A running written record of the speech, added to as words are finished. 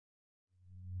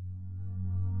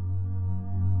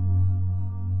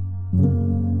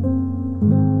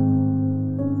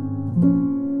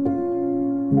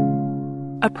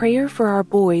A Prayer for Our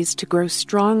Boys to Grow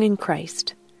Strong in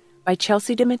Christ by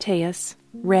Chelsea DeMatteis,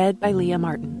 read by Leah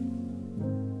Martin.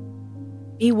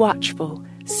 Be watchful,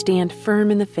 stand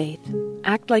firm in the faith,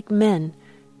 act like men,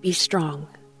 be strong.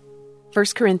 1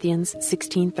 Corinthians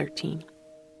 16:13.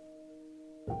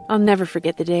 I'll never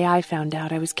forget the day I found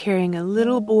out I was carrying a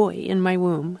little boy in my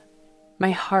womb.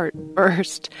 My heart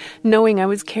burst, knowing I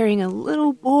was carrying a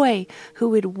little boy who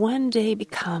would one day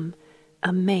become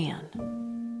a man.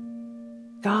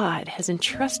 God has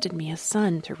entrusted me a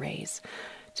son to raise,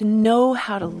 to know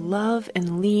how to love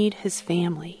and lead his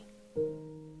family.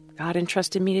 God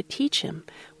entrusted me to teach him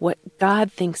what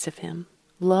God thinks of him,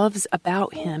 loves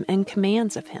about him, and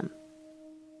commands of him.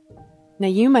 Now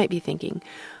you might be thinking,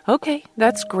 okay,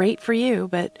 that's great for you,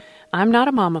 but I'm not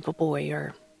a mom of a boy,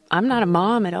 or I'm not a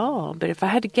mom at all. But if I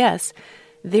had to guess,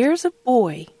 there's a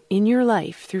boy in your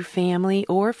life through family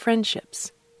or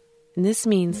friendships. And this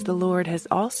means the Lord has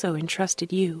also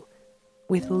entrusted you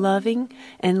with loving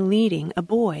and leading a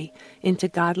boy into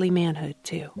godly manhood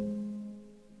too.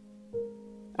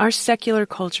 Our secular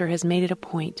culture has made it a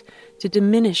point to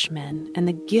diminish men and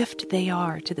the gift they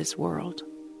are to this world.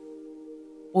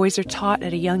 Boys are taught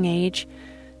at a young age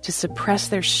to suppress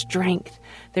their strength,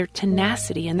 their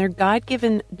tenacity, and their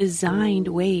God-given designed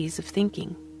ways of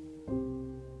thinking.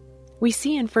 We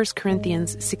see in 1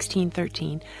 Corinthians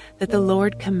 16:13 that the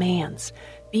Lord commands,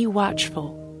 be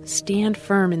watchful, stand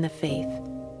firm in the faith,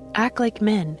 act like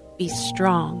men, be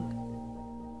strong.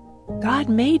 God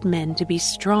made men to be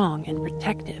strong and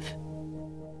protective.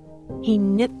 He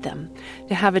knit them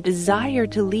to have a desire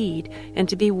to lead and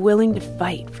to be willing to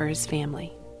fight for his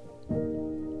family.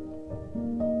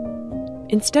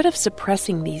 Instead of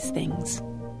suppressing these things,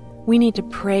 we need to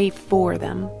pray for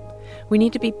them. We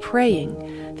need to be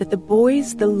praying that the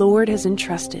boys the Lord has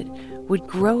entrusted would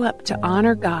grow up to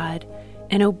honor God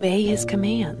and obey his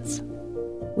commands.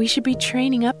 We should be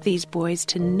training up these boys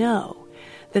to know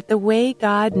that the way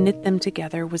God knit them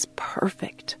together was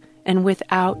perfect and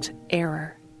without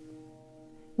error.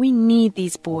 We need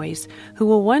these boys, who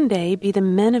will one day be the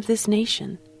men of this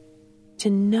nation, to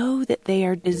know that they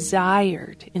are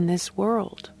desired in this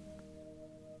world.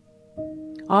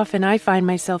 Often I find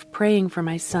myself praying for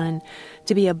my son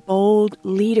to be a bold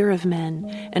leader of men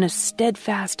and a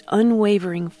steadfast,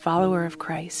 unwavering follower of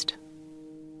Christ.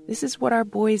 This is what our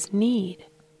boys need.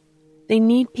 They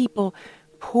need people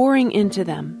pouring into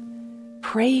them,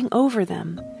 praying over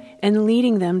them, and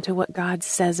leading them to what God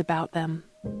says about them.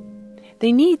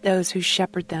 They need those who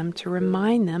shepherd them to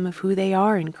remind them of who they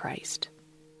are in Christ,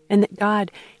 and that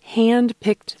God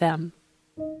hand-picked them.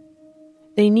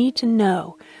 They need to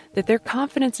know that their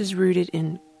confidence is rooted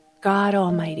in God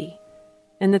Almighty,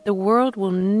 and that the world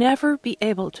will never be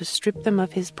able to strip them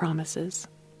of his promises.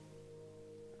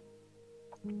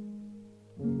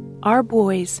 Our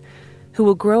boys, who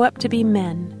will grow up to be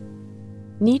men,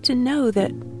 need to know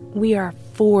that we are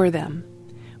for them.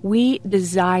 We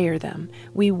desire them.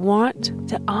 We want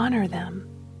to honor them.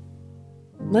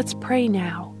 Let's pray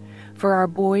now for our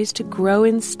boys to grow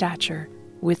in stature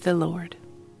with the Lord.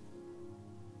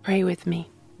 Pray with me.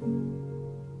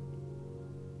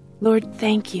 Lord,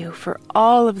 thank you for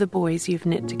all of the boys you've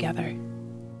knit together.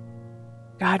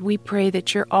 God, we pray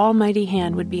that your almighty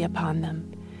hand would be upon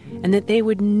them and that they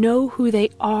would know who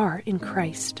they are in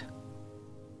Christ.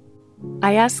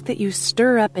 I ask that you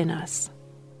stir up in us,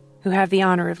 who have the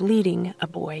honor of leading a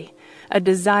boy, a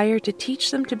desire to teach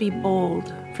them to be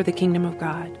bold for the kingdom of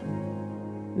God.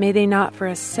 May they not for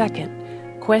a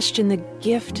second question the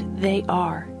gift they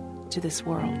are to this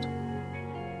world.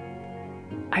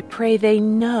 I pray they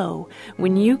know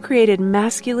when you created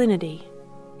masculinity,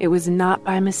 it was not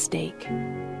by mistake,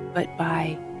 but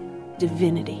by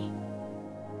divinity.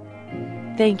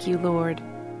 Thank you, Lord,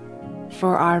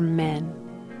 for our men.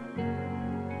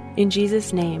 In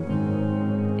Jesus' name,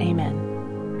 amen.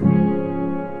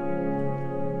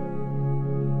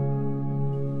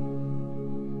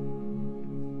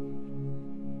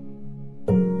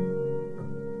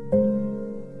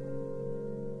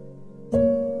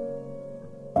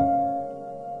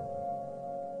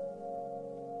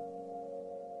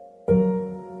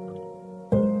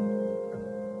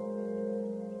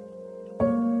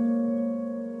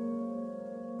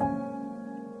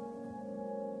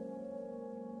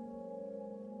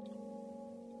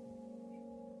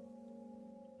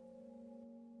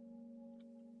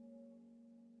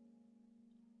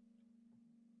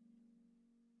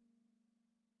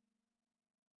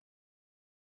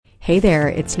 Hey there,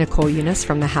 it's Nicole Eunice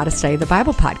from the How to Study the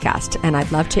Bible podcast, and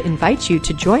I'd love to invite you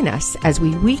to join us as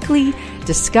we weekly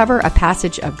discover a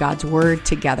passage of God's Word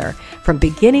together. From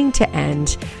beginning to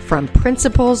end, from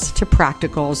principles to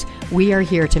practicals, we are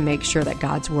here to make sure that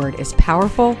God's Word is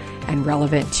powerful and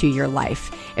relevant to your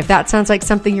life. If that sounds like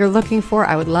something you're looking for,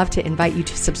 I would love to invite you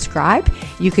to subscribe.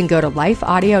 You can go to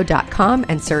lifeaudio.com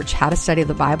and search How to Study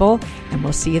the Bible, and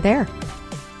we'll see you there.